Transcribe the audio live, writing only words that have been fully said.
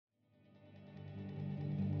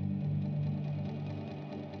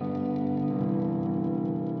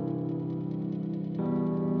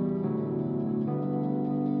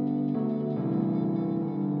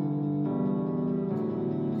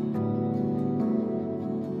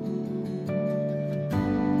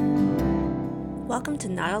Welcome to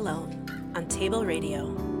Not Alone on Table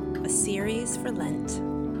Radio, a series for Lent.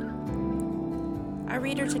 Our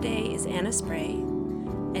reader today is Anna Spray,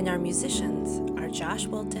 and our musicians are Josh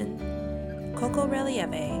Wilton, Coco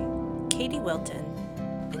Relieve, Katie Wilton,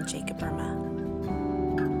 and Jacob Burma.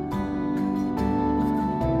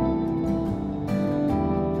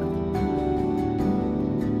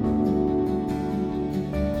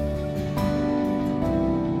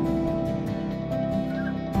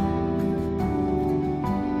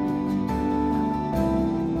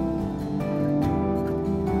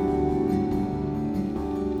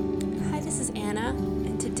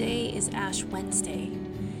 Ash Wednesday,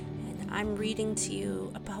 and I'm reading to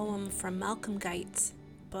you a poem from Malcolm Guite's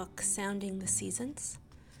book, Sounding the Seasons,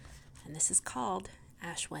 and this is called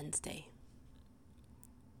Ash Wednesday.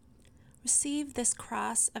 Receive this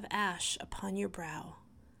cross of ash upon your brow,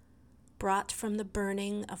 brought from the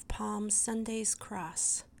burning of Palm Sunday's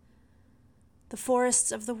cross. The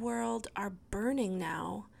forests of the world are burning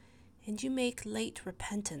now, and you make late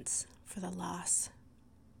repentance for the loss.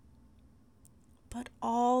 But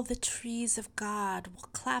all the trees of God will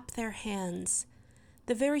clap their hands.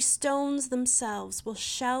 The very stones themselves will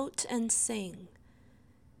shout and sing.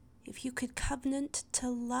 If you could covenant to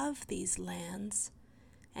love these lands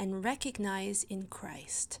and recognize in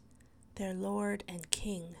Christ their Lord and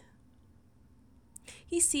King.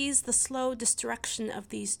 He sees the slow destruction of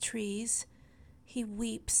these trees. He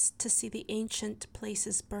weeps to see the ancient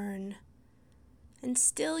places burn. And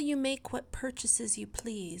still you make what purchases you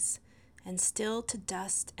please, and still to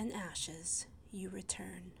dust and ashes you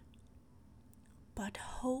return. But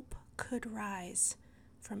hope could rise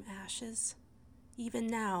from ashes, even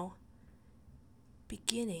now,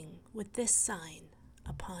 beginning with this sign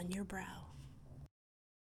upon your brow.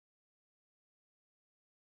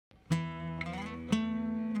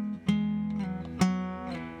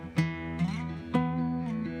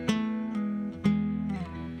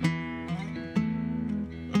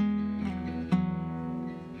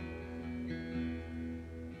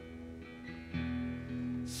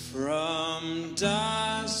 From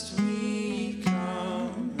dust we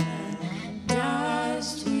come, and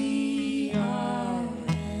dust we are,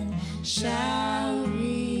 and shall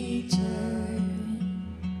return.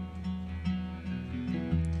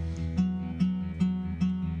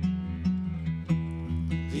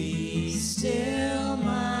 Be still,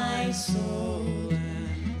 my soul,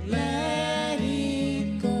 and let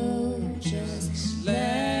it go, just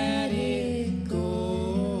let it go.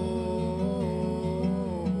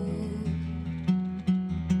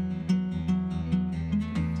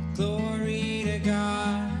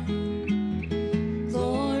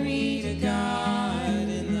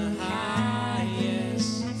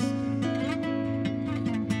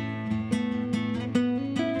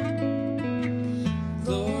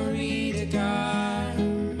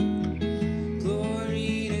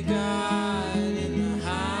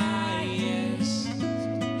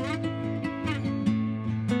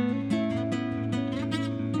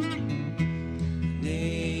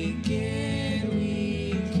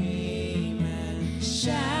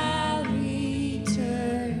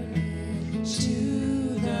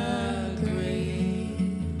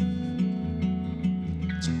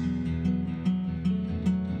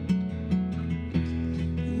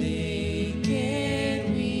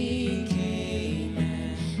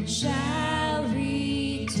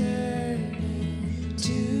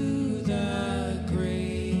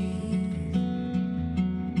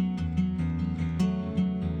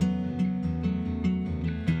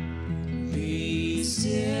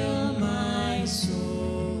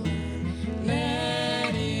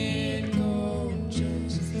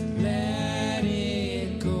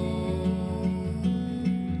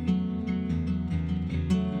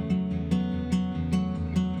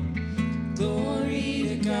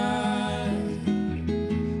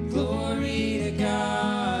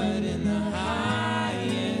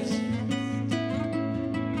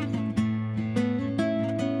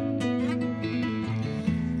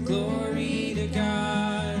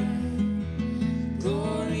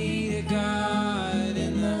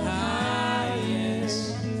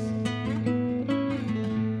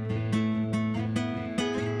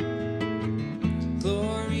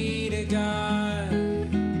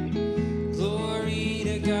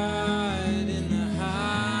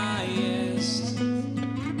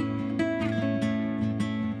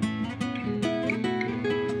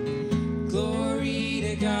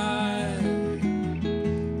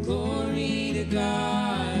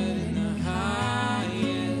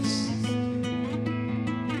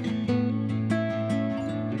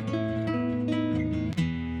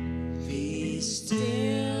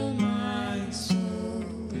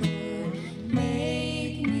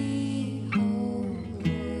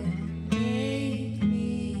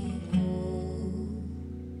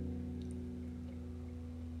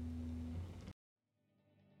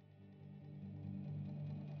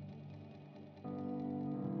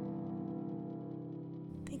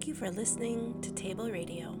 Thank you for listening to Table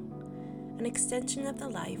Radio, an extension of the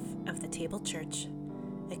life of the Table Church,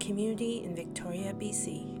 a community in Victoria,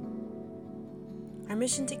 BC. Our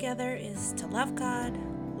mission together is to love God,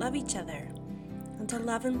 love each other, and to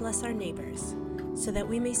love and bless our neighbors so that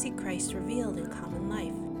we may see Christ revealed in common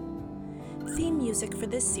life. Theme music for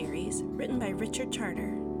this series written by Richard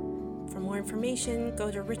Charter. For more information, go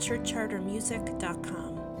to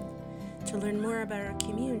richardchartermusic.com. To learn more about our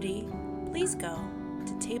community, please go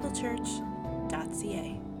to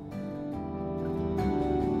tablechurch.ca.